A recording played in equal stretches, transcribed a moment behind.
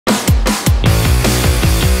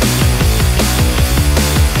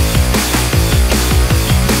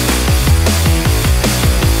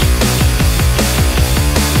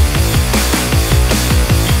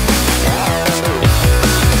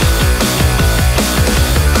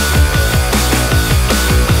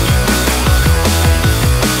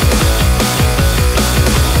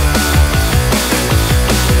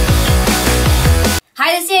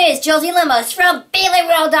Josie Limos from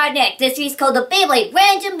BeyBladeWorld.net. This series is called the Beyblade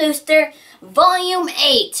Random Booster Volume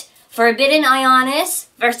 8. Forbidden Eonis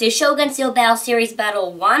versus ShogunSteel Battle Series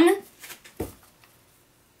Battle 1.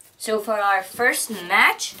 So for our first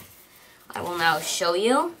match, I will now show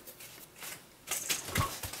you.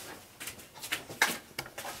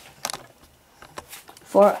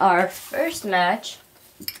 For our first match,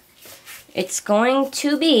 it's going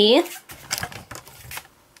to be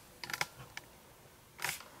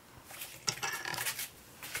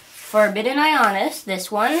Forbidden Eonis, this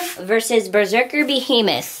one, versus Berserker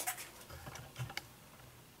Behemouth.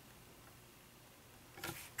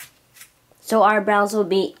 So our battles will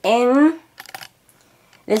be in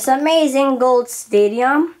this amazing gold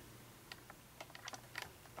stadium.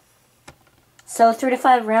 So 3 to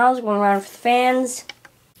 5 rounds, 1 round for the fans.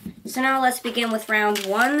 So now let's begin with round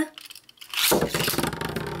 1.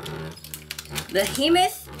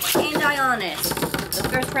 Behemouth and Eonis. The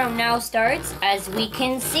first round now starts, as we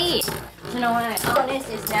can see. So now Eonis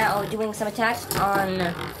is now doing some attacks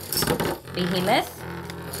on Behemouth.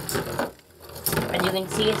 As you can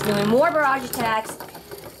see, it's doing more barrage attacks.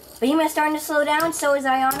 Behemouth's starting to slow down, so is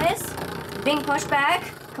Eonis. Being pushed back.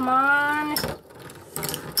 Come on.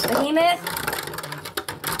 Behemouth.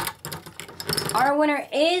 Our winner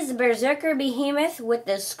is Berserker Behemouth with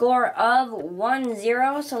the score of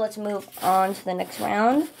 1-0. So let's move on to the next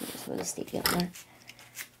round. Let's move the stadium there.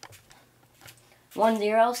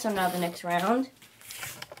 1-0, so now the next round.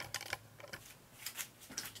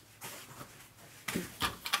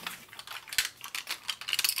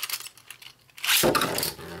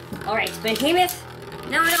 Alright, Behemouth,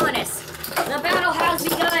 now Eonis. The battle has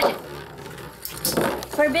begun.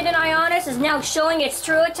 Forbidden Eonis is now showing its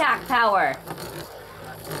true attack power.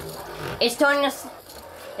 It's starting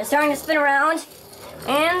to spin around,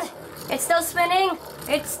 and it's still spinning.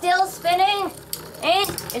 It's still spinning, and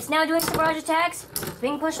it's now doing some barrage attacks.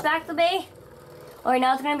 Being pushed back the bay. Alright,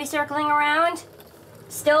 now it's going to be circling around.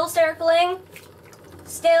 Still circling.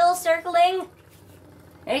 Still circling.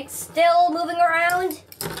 It's still moving around.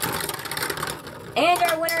 And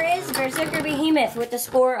our winner is Berserker Behemouth with the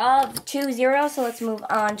score of 2-0. So let's move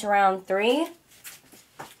on to round 3.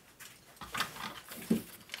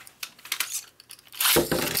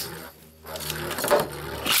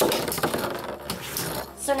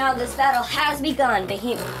 So now this battle has begun.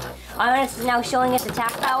 Eonis is now showing its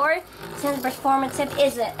attack power. Since performance tip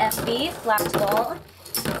is an FB, flat ball,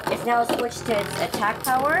 it's now switched to its attack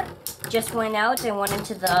power. Just went out and went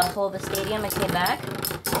into the hole of the stadium and came back.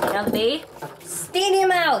 Now the B.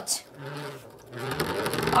 Stadium out!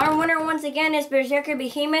 Our winner once again is Berserker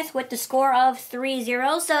Behemouth with the score of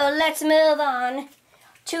 3-0. So let's move on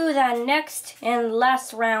to the next and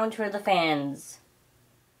last round for the fans.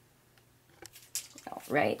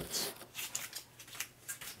 Alright.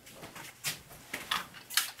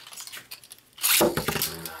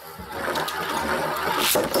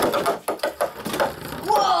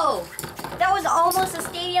 Whoa! That was almost a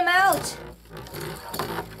stadium out!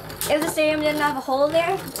 If the stadium didn't have a hole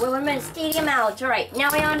there, we would have been stadium out. Alright, now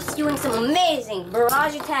Eonis is doing some amazing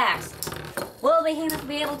barrage attacks. Will Behemouth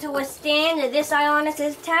be able to withstand this Eonis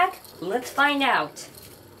attack? Let's find out.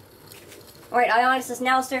 Alright, Eonis is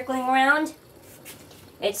now circling around.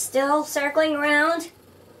 It's still circling around.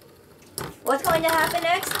 What's going to happen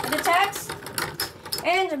next? It attacks.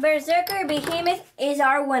 And Berserker Behemouth is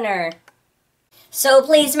our winner. So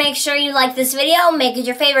please make sure you like this video, make it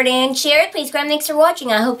your favorite, and share it. Please grab thanks for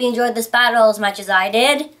watching. I hope you enjoyed this battle as much as I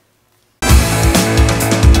did.